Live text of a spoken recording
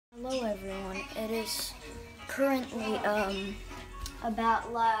Hello everyone, it is currently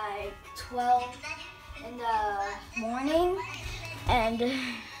about like 12 in the morning and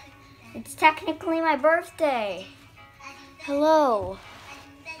it's technically my birthday. Hello.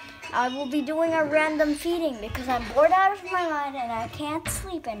 I will be doing a random feeding because I'm bored out of my mind and I can't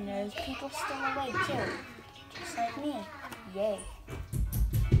sleep and there's people still awake too. Just like me. Yay.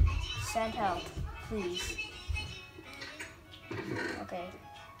 Send help, please. Okay.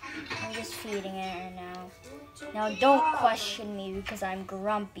 I'm just feeding it right now. Now don't question me because I'm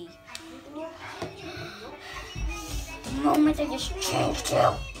grumpy. The moment I just changed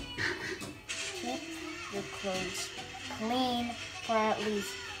you. Keep your clothes clean for at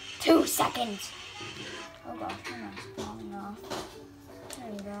least 2 seconds. Oh gosh, I'm not falling off.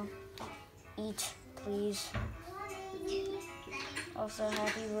 There you go. Eat, please. Also,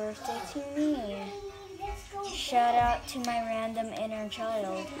 happy birthday to me. Shout out to my random inner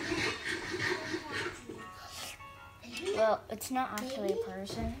child. Well, it's not actually a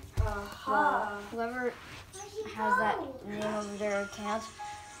person. Well, whoever has that name over their account,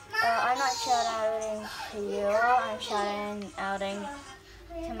 I'm not shout-outing to you. I'm shout-outing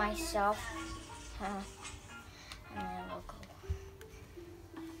to myself. I'm a local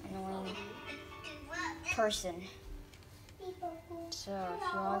annoying person. So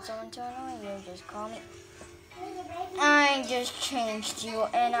if you want someone to annoy you, just call me. I just changed you,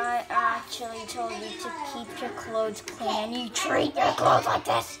 and I actually told you to keep your clothes clean, and you treat your clothes like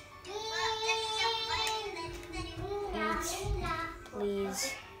this. Eat,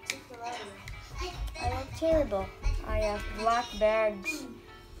 please. I look terrible. I have black bags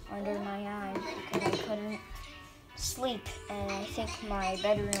under my eyes because I couldn't sleep, and I think my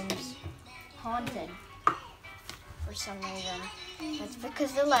bedroom's haunted for some reason. That's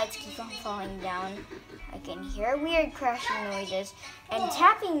because the lights keep on falling down. I can hear weird crashing noises and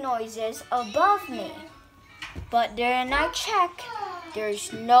tapping noises above me. But then I check,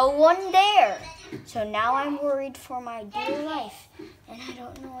 there's no one there. So now I'm worried for my dear life. And I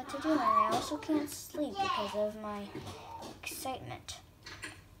don't know what to do. And I also can't sleep because of my excitement.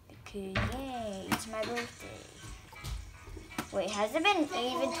 Because yay, it's my birthday. Wait, has it been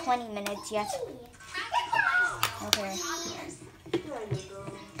even 20 minutes yet? Okay.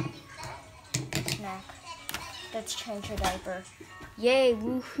 Snack. Let's change her diaper. Yay,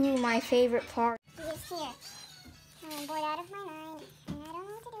 woohoo, my favorite part. He is here. I'm bored out of my mind, and I don't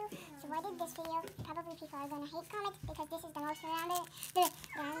know what to do. So I did this video. Probably people are going to hate comments because this is the most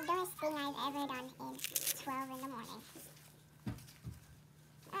randomest thing I've ever done in 12 in the morning.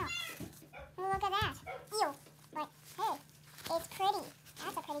 Oh, look at that. Ew. But, hey, it's pretty.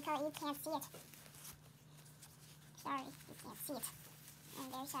 That's a pretty color. You can't see it. Sorry, you can't see it.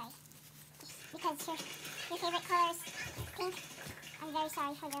 I'm very sorry. Because your favorite color is pink. I'm very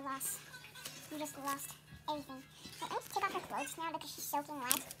sorry for your loss. You just lost everything. So let's take off her clothes now because she's soaking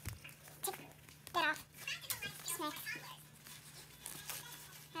wet. Take that off. Snack.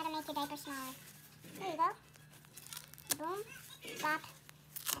 How to make your diaper smaller. There you go. Boom. Drop.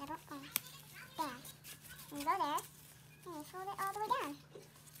 Bam. And you go there. And you fold it all the way down.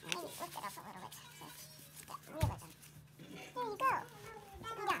 Maybe lift it up a little bit. So it's got realism. There you go.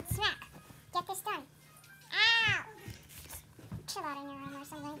 You got snack. Get this done. Ow! Chill out in your room or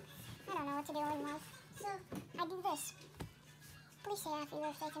something. I don't know what to do in life. So, I do this. Please say happy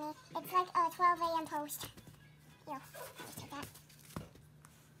birthday to me. It's like a 12 a.m. post. Yo, just take that.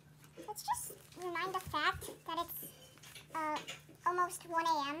 Let's just remind the fact that it's almost 1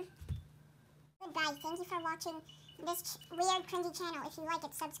 a.m. Goodbye. Thank you for watching this weird, cringy channel. If you like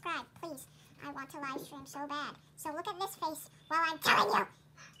it, subscribe, please. I want to live stream so bad. So look at this face while I'm telling you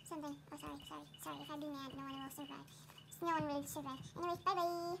something. Oh, sorry. If I do mad, no one will survive. No one will survive. Anyways,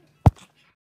 bye-bye.